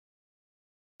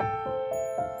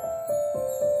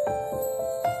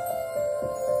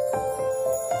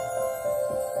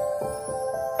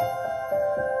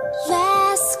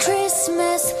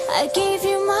I gave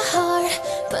you my heart,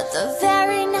 but the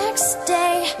very next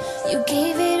day you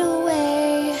gave it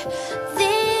away.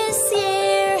 This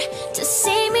year, to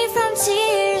save me from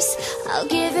tears, I'll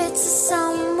give it to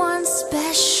someone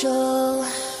special.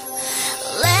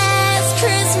 Last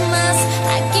Christmas,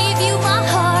 I gave you my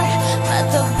heart, but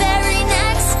the very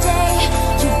next day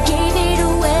you gave it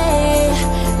away.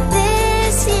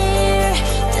 This year,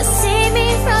 to save me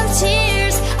from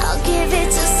tears, I'll give it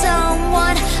to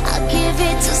someone. I'll give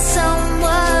it to someone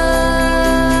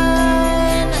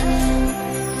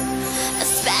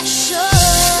special.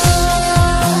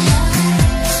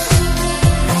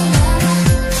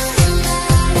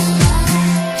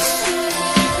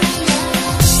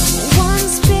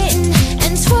 Once bitten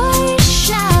and twice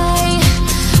shy,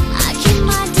 I keep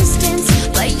my distance,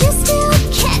 but you still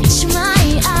catch my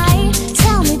eye.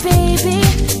 Tell me, baby,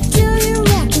 do you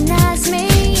recognize me?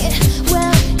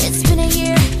 Well, it's been a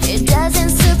year, it doesn't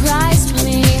surprise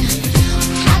me.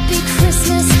 Happy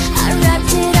Christmas, I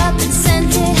wrapped it up and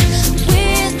sent it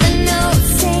with a note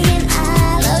saying I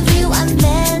love you, I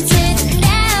meant it.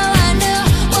 Now I know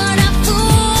what a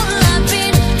fool I've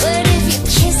been, but if you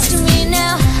kissed me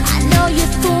now, I know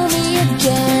you'd fool me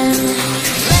again.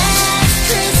 Last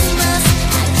Christmas,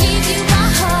 I gave you my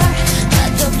heart,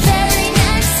 but the very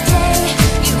next day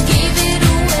you gave it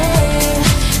away.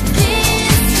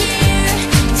 This year,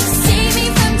 to save me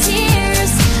from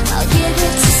tears, I'll give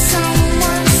it to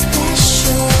someone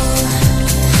special.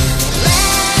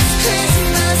 Last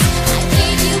Christmas, I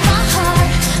gave you my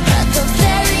heart, but the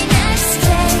very next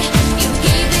day you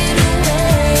gave it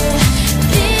away.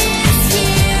 This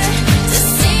year, to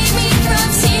save me from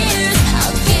tears,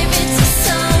 I'll give it to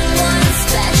someone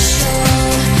special.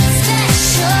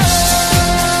 Special.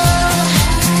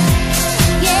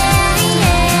 Yeah,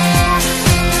 yeah.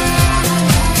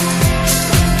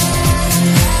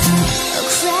 A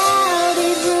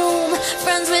crowded room,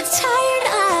 friends with tired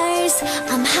eyes.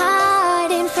 I'm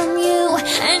hiding from you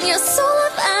and your soul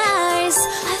of eyes.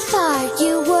 I thought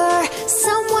you were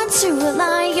someone to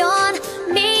rely on.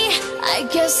 Me, I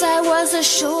guess I was a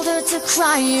shoulder to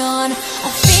cry on,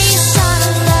 a face on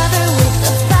a love